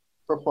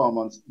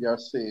performance, you're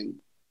saying.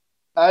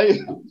 I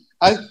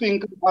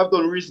think I've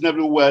done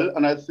reasonably well,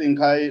 and I think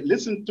I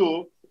listened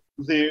to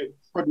the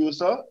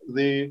producer,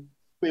 the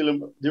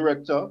film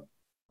director,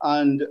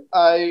 and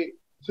I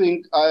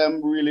think I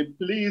am really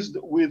pleased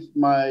with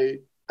my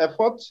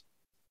effort.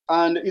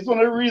 And it's one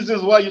of the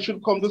reasons why you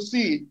should come to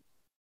see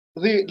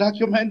the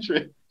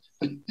documentary.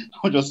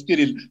 I'm just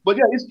kidding. But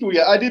yeah, it's true.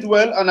 Yeah, I did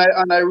well,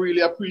 and I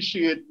really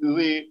appreciate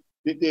the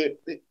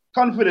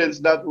confidence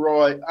that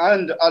Roy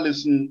and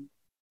Allison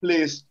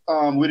placed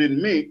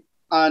within me.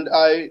 And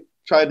I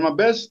tried my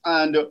best,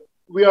 and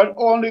we are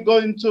only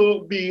going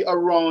to be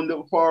around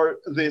for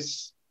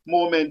this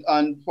moment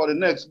and for the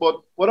next. But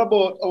what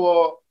about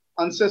our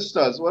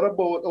ancestors? What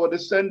about our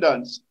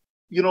descendants?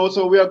 You know,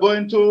 so we are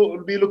going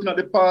to be looking at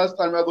the past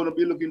and we're going to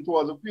be looking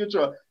towards the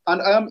future.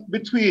 And I am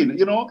between,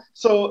 you know.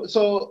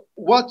 So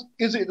what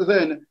is it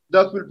then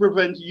that will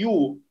prevent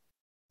you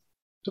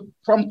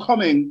from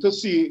coming to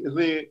see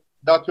the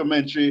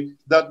documentary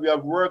that we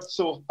have worked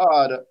so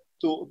hard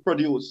to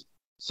produce?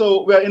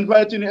 So we are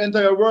inviting the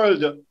entire world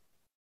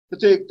to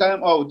take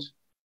time out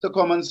to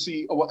come and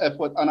see our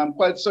effort. And I'm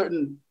quite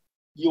certain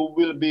you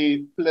will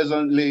be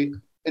pleasantly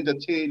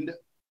entertained,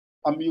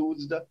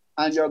 amused,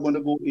 and you're going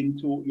to go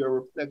into your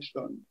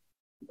reflection,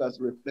 because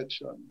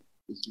reflection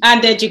is...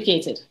 And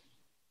educated.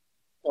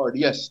 Or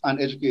yes, and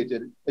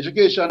educated.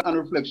 Education and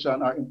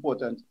reflection are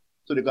important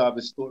to the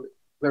Garvey story.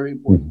 Very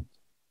important.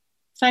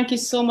 Thank you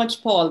so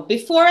much, Paul.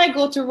 Before I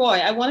go to Roy,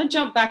 I want to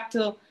jump back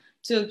to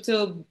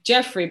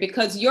Jeffrey,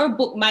 because your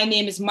book, My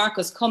Name is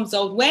Marcus, comes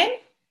out when?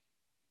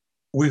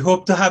 We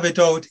hope to have it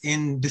out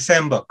in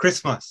December,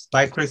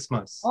 by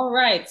Christmas. All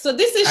right. So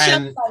this is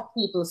Shelf Life,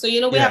 people. So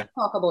we have to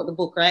talk about the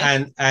book,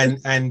 right?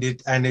 And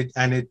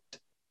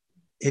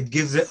it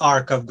gives the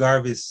arc of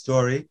Garvey's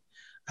story,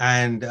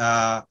 and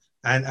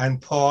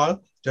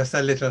Paul, just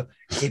a little.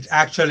 It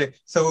actually,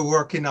 so we're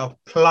working a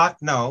plot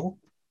now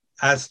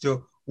as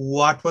to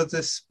what was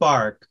the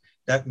spark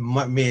that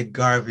made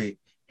Garvey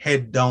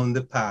head down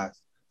the path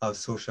of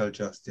social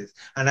justice.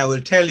 And I will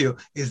tell you,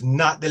 it's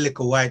not the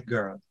little white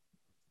girl.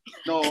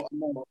 No,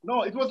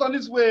 it was on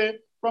its way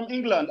from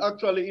England,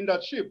 actually, in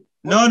that ship.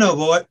 But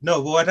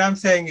what I'm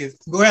saying is,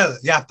 well,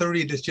 you have to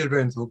read the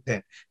children's book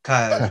then,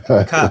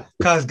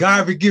 because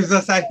Garvey gives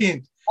us a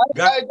hint.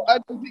 I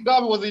don't think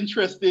Garvey was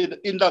interested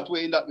in that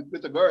way,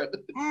 with the girl.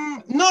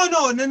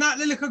 No, not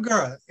the little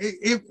girl.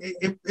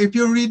 If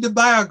you read the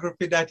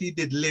biography that he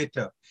did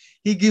later,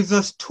 he gives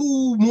us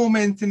two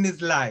moments in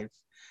his life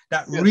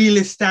that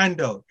really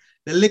stand out.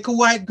 The little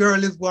white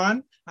girl is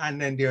one,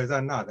 and then there's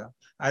another.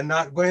 I'm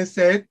not going to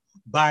say it.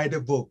 Buy the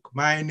book.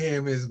 My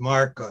name is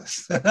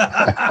Marcus. Before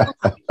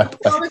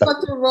we go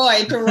to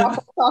Roy to wrap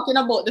up talking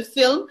about the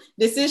film,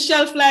 this is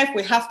Shelf Life.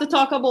 We have to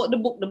talk about the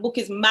book. The book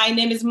is My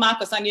Name is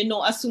Marcus. And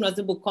as soon as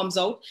the book comes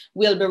out,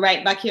 we'll be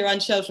right back here on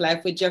Shelf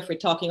Life with Jeffrey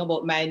talking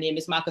about My Name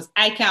is Marcus.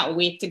 I can't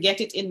wait to get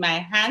it in my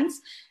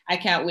hands. I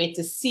can't wait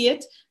to see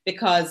it,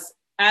 because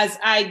as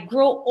I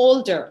grow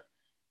older,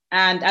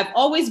 and I've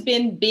always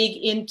been big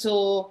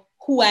into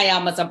who I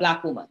am as a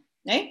Black woman.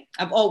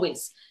 I've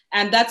always.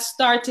 And that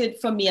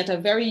started for me at a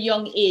very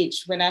young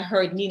age when I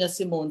heard Nina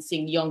Simone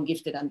sing Young,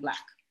 Gifted, and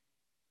Black.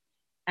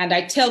 And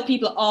I tell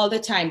people all the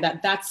time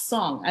that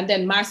song, and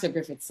then Marcia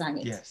Griffith sang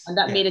it. Yes, and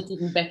that made it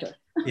even better.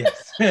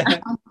 Yes.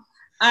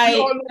 I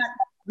all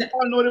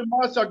know the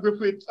Marcia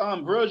Griffith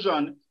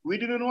version. We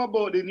didn't know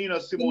about the Nina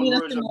Simone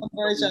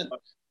version.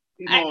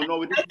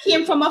 I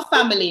came from a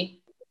family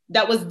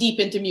that was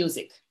deep into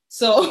music.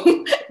 So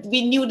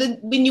we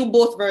knew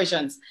both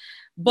versions.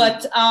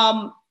 But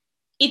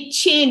it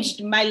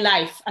changed my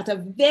life at a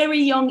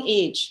very young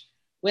age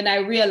when I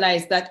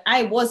realized that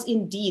I was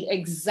indeed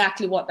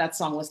exactly what that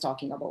song was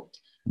talking about.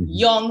 Mm-hmm.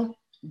 Young,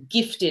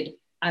 gifted,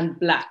 and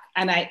Black.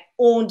 And I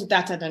owned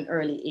that at an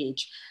early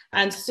age.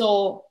 And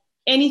so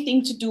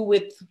anything to do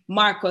with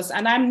Marcus,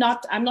 and I'm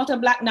not a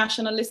Black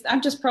nationalist.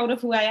 I'm just proud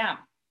of who I am.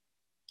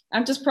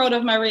 I'm just proud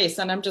of my race,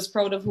 and I'm just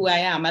proud of who I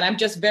am. And I'm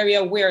just very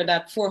aware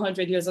that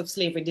 400 years of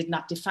slavery did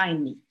not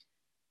define me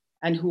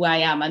and who I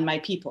am and my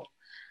people.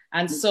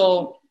 And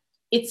so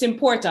it's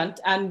important.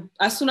 And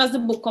as soon as the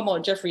book come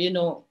out, Jeffrey,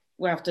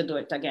 we have to do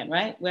it again,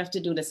 right? We have to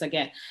do this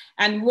again.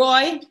 And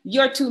Roy,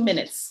 your 2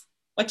 minutes.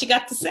 What you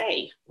got to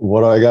say?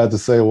 What do I got to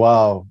say?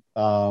 Wow.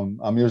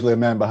 I'm usually a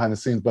man behind the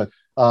scenes, but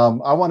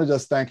I want to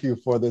just thank you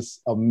for this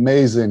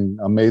amazing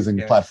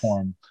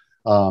platform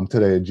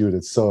today,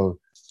 Judith. So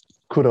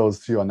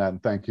kudos to you on that,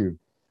 and thank you.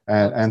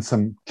 And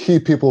some key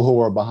people who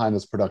are behind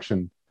this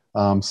production,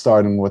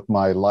 starting with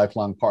my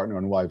lifelong partner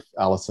and wife,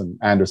 Allison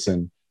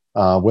Anderson,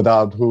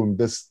 without whom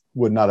this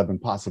would not have been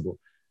possible.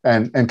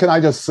 And can I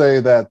just say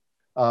that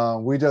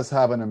we just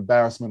have an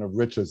embarrassment of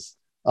riches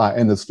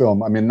in this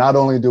film. I mean, not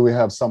only do we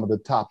have some of the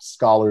top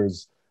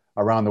scholars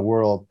around the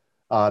world,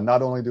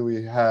 not only do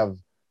we have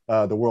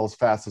the world's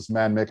fastest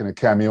man making a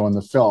cameo in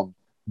the film,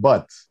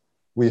 but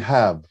we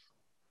have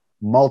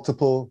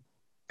multiple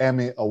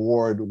Emmy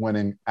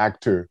Award-winning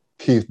actor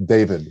Keith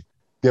David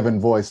giving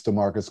voice to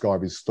Marcus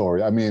Garvey's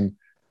story. I mean,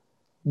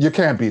 you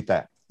can't beat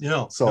that.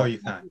 No, you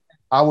can't.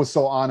 I was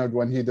so honored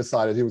when he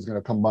decided he was going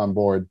to come on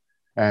board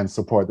and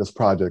support this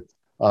project.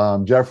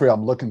 Jeffrey,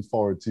 I'm looking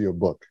forward to your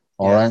book.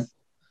 All right.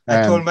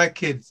 I told my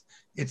kids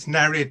it's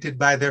narrated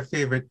by their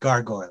favorite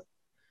gargoyle.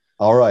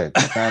 All right.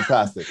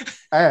 Fantastic.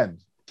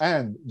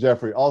 and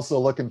Jeffrey, also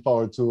looking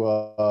forward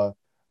to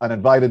an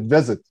invited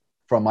visit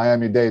from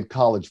Miami-Dade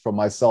College for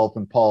myself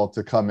and Paul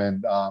to come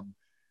and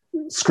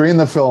screen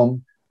the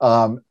film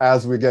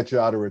as we get you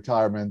out of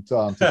retirement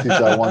to teach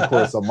that one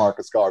course of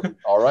Marcus Garvey.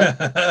 All right?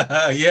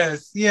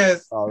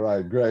 Yes. All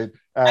right, great.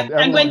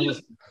 And when you...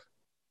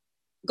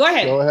 Go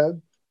ahead. Go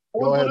ahead.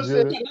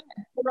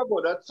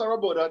 Sorry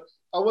about that.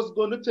 I was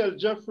going to tell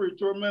Jeffrey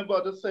to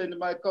remember to send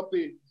my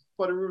copy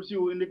for the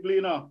review in the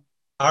Gleaner.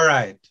 All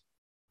right.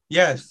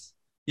 Yes.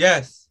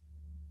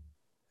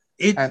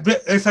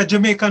 It's a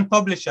Jamaican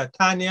publisher,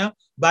 Tanya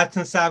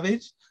Batson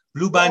Savage,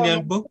 Blue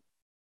Banyan Book.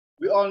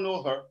 We all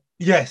know her.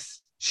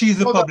 Yes, she's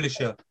the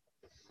publisher.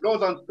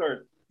 Rose and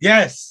Skirt.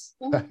 Yes.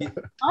 All right.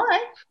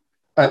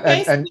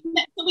 And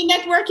So we're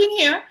networking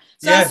here.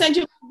 So Yes. I'll send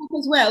you a book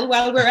as well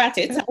while we're at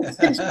it.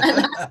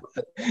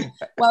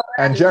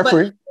 And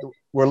Jeffrey,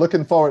 we're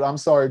looking forward. I'm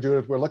sorry,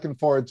 Judith. We're looking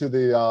forward to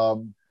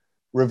the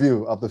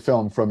review of the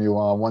film from you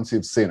once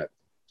you've seen it.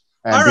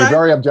 And All be right.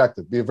 very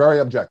objective. Be very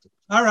objective.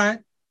 All right.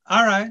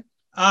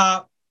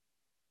 I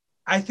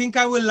think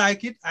I will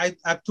like it.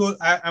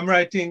 I'm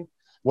writing.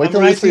 Wait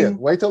till you see it.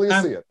 Wait till you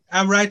see it.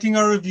 I'm writing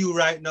a review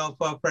right now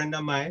for a friend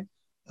of mine,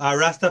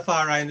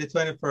 Rastafari in the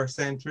 21st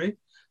century.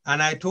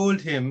 And I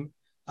told him,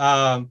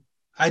 I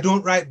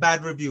don't write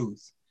bad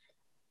reviews.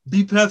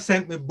 People have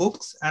sent me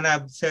books and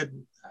I've said,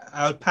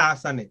 I'll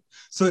pass on it.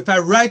 So if I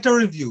write a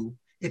review,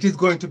 it is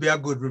going to be a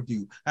good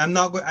review. I'm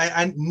not going,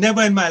 I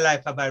never in my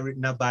life have I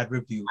written a bad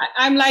review.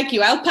 I'm like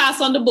you. I'll pass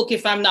on the book I'll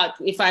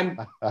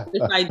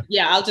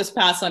just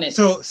pass on it.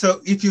 So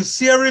if you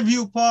see a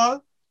review,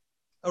 Paul,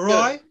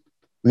 Roy,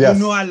 Yes.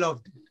 you know I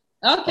loved it.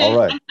 Okay, All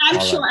right. I'm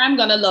All sure I'm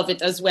going to love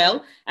it as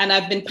well. And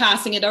I've been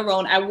passing it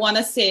around. I want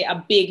to say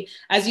a big,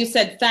 as you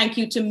said, thank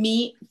you to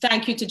me.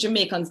 Thank you to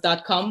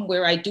Jamaicans.com,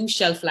 where I do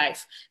Shelf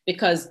Life,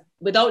 because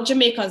without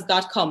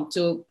Jamaicans.com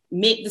to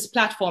make this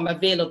platform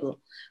available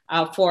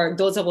for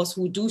those of us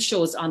who do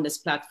shows on this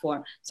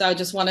platform. So I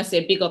just want to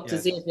say big up to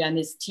Xavier and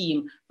his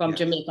team from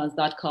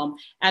Jamaicans.com.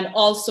 And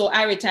also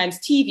Irie Times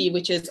TV,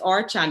 which is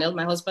our channel,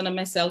 my husband and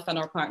myself and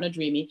our partner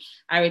Dreamy,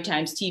 Irie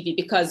Times TV,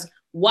 because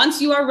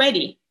once you are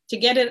ready to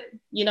get it,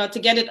 to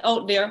get it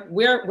out there,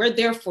 we're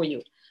there for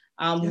you.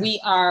 We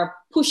are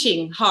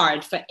pushing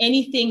hard for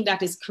anything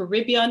that is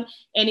Caribbean,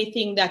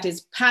 anything that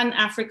is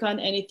Pan-African,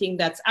 anything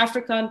that's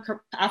African,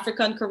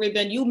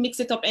 Caribbean. You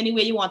mix it up any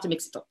way you want to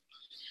mix it up.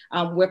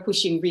 We're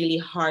pushing really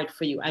hard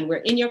for you, and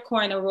we're in your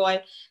corner,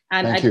 Roy.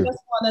 And I just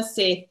want to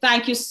say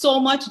thank you so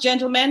much,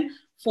 gentlemen,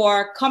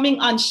 for coming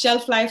on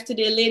Shelf Life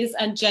today. Ladies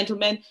and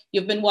gentlemen,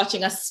 you've been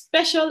watching a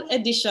special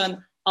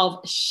edition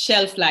of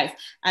Shelf Life,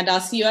 and I'll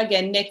see you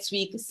again next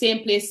week,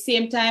 same place,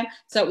 same time,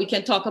 so that we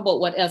can talk about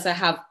what else I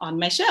have on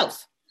my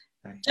shelf.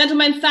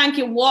 Gentlemen, thank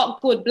you.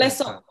 Walk good. Bless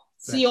up.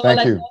 See you all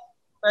again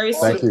very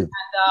soon. Thank you.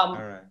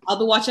 And I'll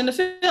be watching the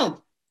film.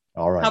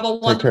 All right. Have a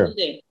wonderful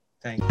day.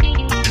 Thank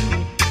you.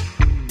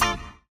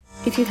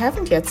 If you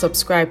haven't yet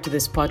subscribed to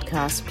this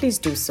podcast, please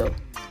do so.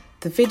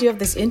 The video of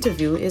this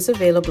interview is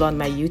available on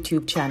my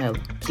YouTube channel.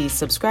 Please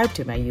subscribe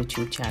to my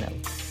YouTube channel.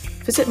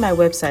 Visit my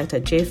website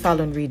at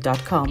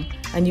jfallonreid.com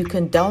and you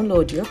can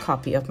download your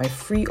copy of my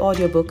free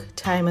audiobook,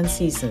 Time and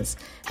Seasons.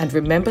 And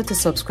remember to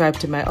subscribe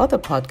to my other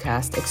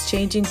podcast,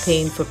 Exchanging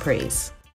Pain for Praise.